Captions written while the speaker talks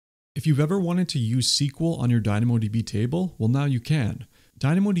If you've ever wanted to use SQL on your DynamoDB table, well, now you can.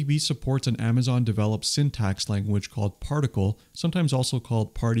 DynamoDB supports an Amazon-developed syntax language called PartiQL, sometimes also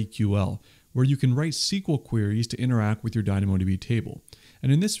called PartiQL, where you can write SQL queries to interact with your DynamoDB table.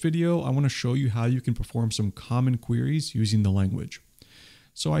 And in this video, I want to show you how you can perform some common queries using the language.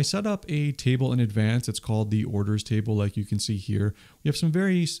 So I set up a table in advance. It's called the orders table, like you can see here. We have some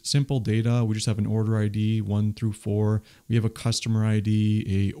very simple data. We just have an order ID 1 through 4. We have a customer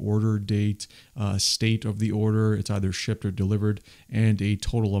ID, a order date, state of the order. It's either shipped or delivered, and a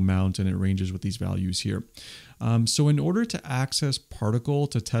total amount, and it ranges with these values here. So in order to access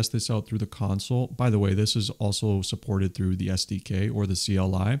PartiQL to test this out through the console, by the way, this is also supported through the SDK or the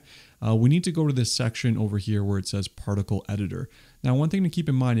CLI, we need to go to this section over here where it says PartiQL Editor. Now, one thing to keep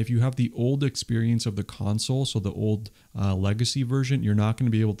in mind, if you have the old experience of the console, so the old legacy version, you're not going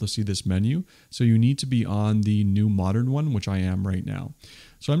to be able to see this menu. So you need to be on the new modern one, which I am right now.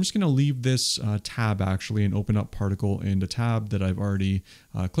 So I'm just going to leave this tab actually and open up PartiQL in the tab that I've already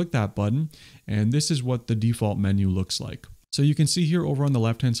clicked that button. And this is what the default menu looks like. So you can see here over on the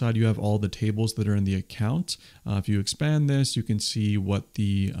left-hand side, you have all the tables that are in the account. If you expand this, you can see what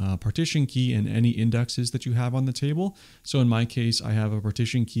the partition key and any indexes that you have on the table. So in my case, I have a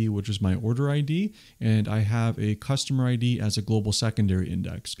partition key, which is my order ID, and I have a customer ID as a global secondary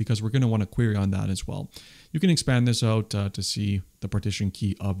index because we're going to want to query on that as well. You can expand this out to see the partition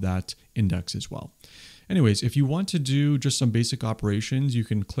key of that index as well. Anyways, if you want to do just some basic operations, you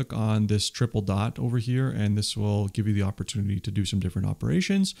can click on this triple dot over here, and this will give you the opportunity to do some different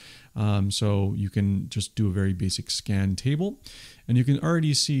operations. So you can just do a very basic scan table, and you can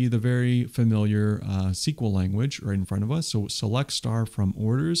already see the very familiar SQL language right in front of us. So select star from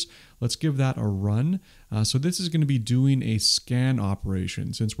orders. Let's give that a run. So this is going to be doing a scan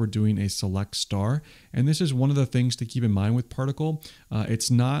operation since we're doing a select star. And this is one of the things to keep in mind with PartiQL. It's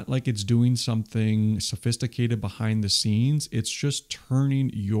not like it's doing something sophisticated behind the scenes. It's just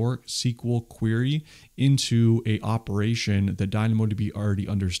turning your SQL query into an operation that DynamoDB already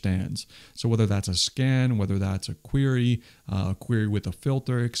understands. So whether that's a scan, whether that's a query with a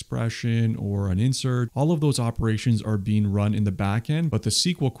filter expression or an insert, all of those operations are being run in the back end, but the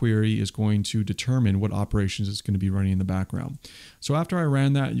SQL query is going to determine what operations it's going to be running in the background. So after I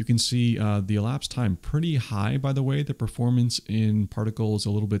ran that, you can see the elapsed time pretty high, by the way. The performance in PartiQL is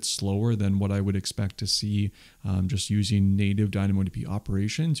a little bit slower than what I would expect to see just using native DynamoDB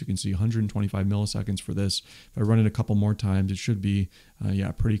operations. You can see 125 milliseconds for this. If I run it a couple more times, it should be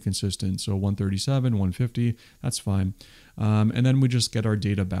pretty consistent. So 137, 150, that's fine. And then we just get our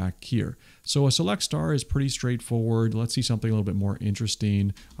data back here. So a select star is pretty straightforward. Let's see something a little bit more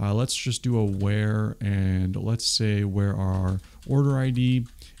interesting. Let's just do a where, and let's say where our order ID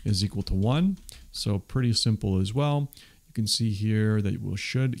is equal to 1. So pretty simple as well. You can see here that we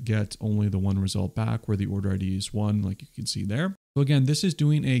should get only the one result back where the order ID is 1, like you can see there. So again, this is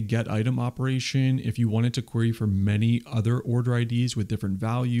doing a get item operation. If you wanted to query for many other order IDs with different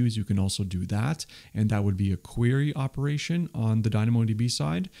values, you can also do that. And that would be a query operation on the DynamoDB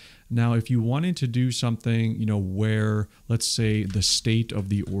side. Now, if you wanted to do something, where, let's say the state of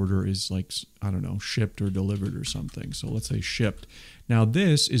the order is like, I don't know, shipped or delivered or something. So let's say shipped. Now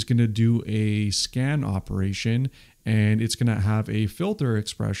this is going to do a scan operation, and it's going to have a filter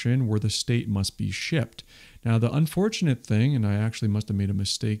expression where the state must be shipped. Now, the unfortunate thing, and I actually must have made a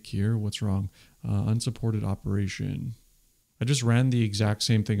mistake here. What's wrong? Unsupported operation. I just ran the exact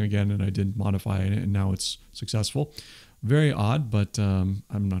same thing again, and I didn't modify it, and now it's successful. Very odd, but I'm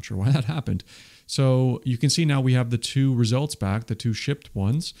not sure why that happened. So you can see now we have the two results back, the two shipped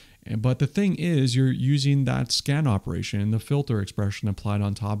ones. But the thing is, you're using that scan operation and the filter expression applied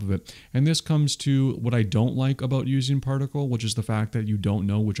on top of it. And this comes to what I don't like about using PartiQL, which is the fact that you don't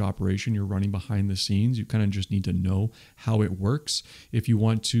know which operation you're running behind the scenes. You kind of just need to know how it works. If you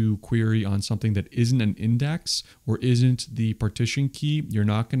want to query on something that isn't an index or isn't the partition key, you're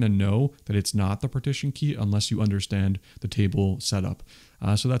not going to know that it's not the partition key unless you understand the table setup.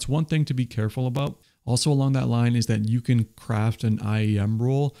 So that's one thing to be careful about. Also along that line is that you can craft an IAM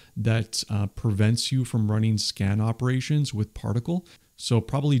rule that prevents you from running scan operations with PartiQL. So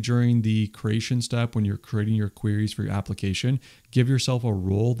probably during the creation step, when you're creating your queries for your application, give yourself a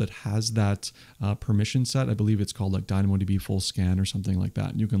role that has that permission set. I believe it's called like DynamoDB full scan or something like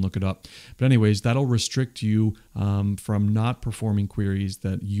that. You can look it up. But anyways, that'll restrict you from not performing queries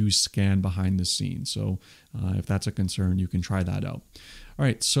that use scan behind the scenes. So if that's a concern, you can try that out. All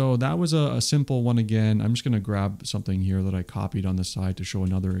right, so that was a simple one again. I'm just going to grab something here that I copied on the side to show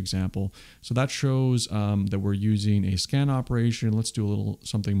another example. So that shows that we're using a scan operation. Let's do a little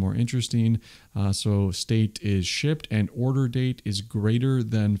something more interesting. So state is shipped and order date date is greater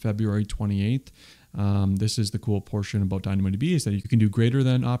than February 28th. This is the cool portion about DynamoDB, is that you can do greater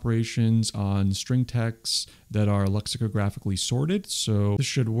than operations on string texts that are lexicographically sorted. So this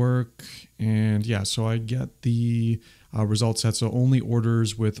should work. And yeah, so I get the result set. So only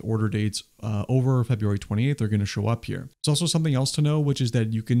orders with order dates over February 28th are going to show up here. There's also something else to know, which is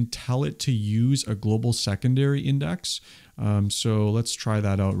that you can tell it to use a global secondary index. So let's try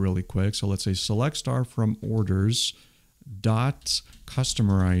that out really quick. So let's say select star from orders dot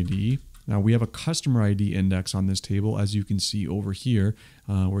customer ID. Now we have a customer ID index on this table, as you can see over here,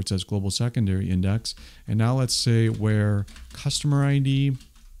 where it says global secondary index. And now let's say where customer ID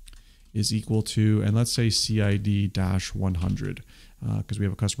is equal to, and let's say CID-100, because we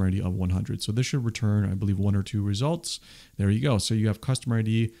have a customer ID of 100. So this should return, I believe, 1 or 2 results. There you go. So you have customer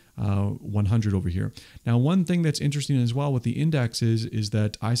ID 100 over here. Now, one thing that's interesting as well with the indexes is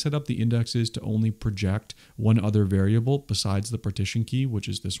that I set up the indexes to only project one other variable besides the partition key, which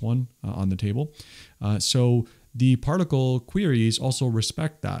is this one on the table. So the particle queries also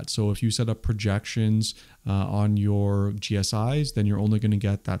respect that. So if you set up projections on your GSIs, then you're only going to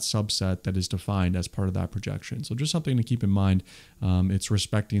get that subset that is defined as part of that projection. So just something to keep in mind. It's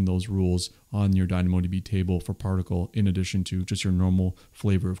respecting those rules on your DynamoDB table for particle, in addition to just your normal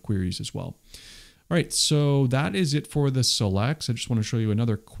flavor of queries as well. All right, so that is it for the selects. I just want to show you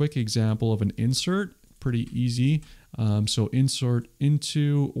another quick example of an insert. Pretty easy. So insert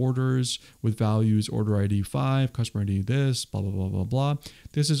into orders with values order ID 5, customer ID this, blah, blah, blah, blah, blah.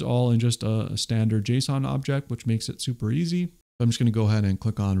 This is all in just a standard JSON object, which makes it super easy. I'm just going to go ahead and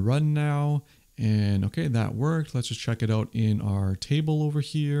click on run now. And okay, that worked. Let's just check it out in our table over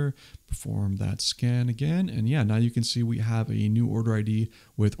here. Perform that scan again. And yeah, now you can see we have a new order ID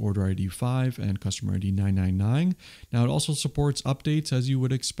with order ID 5 and customer ID 999. Now it also supports updates, as you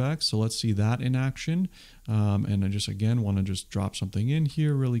would expect. So let's see that in action. And I just, again, want to just drop something in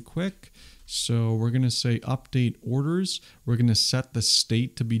here really quick. So we're going to say update orders. We're going to set the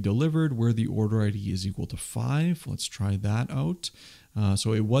state to be delivered where the order ID is equal to 5. Let's try that out.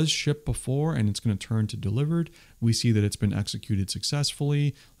 So it was shipped before and it's going to turn to delivered. We see that it's been executed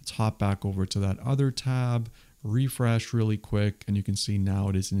successfully. Let's hop back over to that other tab, refresh really quick, and you can see now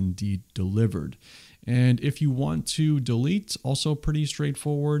it is indeed delivered. And if you want to delete, also pretty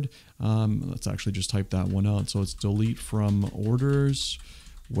straightforward. Let's actually just type that one out. So it's delete from orders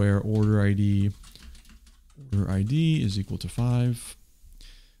where order ID is equal to 5.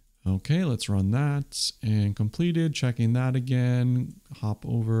 Okay, let's run that and completed. Checking that again, hop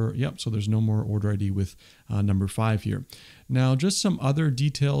over. Yep, so there's no more order ID with number 5 here. Now, just some other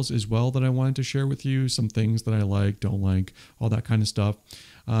details as well that I wanted to share with you, some things that I like, don't like, all that kind of stuff.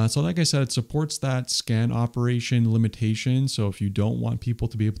 So like I said, it supports that scan operation limitation. So if you don't want people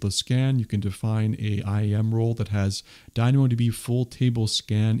to be able to scan, you can define a IAM role that has DynamoDB full table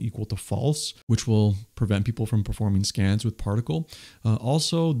scan equal to false, which will prevent people from performing scans with Particle.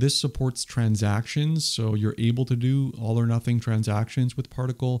 Also, this supports transactions. So you're able to do all or nothing transactions with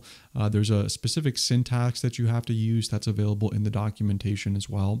Particle. There's a specific syntax that you have to use that's available in the documentation as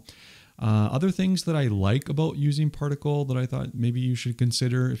well. Other things that I like about using Particle that I thought maybe you should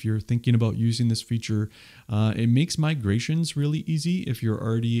consider if you're thinking about using this feature, it makes migrations really easy if you're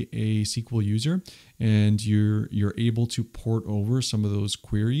already a SQL user and you're able to port over some of those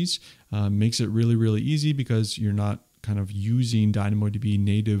queries. Makes it really, really easy because you're not kind of using DynamoDB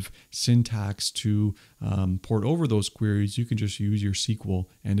native syntax to port over those queries. You can just use your SQL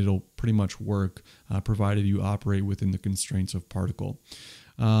and it'll pretty much work, provided you operate within the constraints of Particle.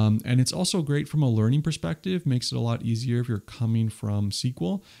 And it's also great from a learning perspective, makes it a lot easier if you're coming from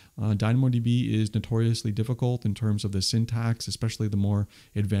SQL. DynamoDB is notoriously difficult in terms of the syntax, especially the more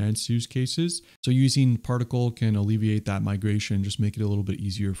advanced use cases. So using Particle can alleviate that migration, just make it a little bit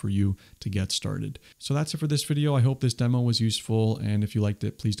easier for you to get started. So that's it for this video. I hope this demo was useful. And if you liked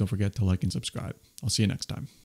it, please don't forget to like and subscribe. I'll see you next time.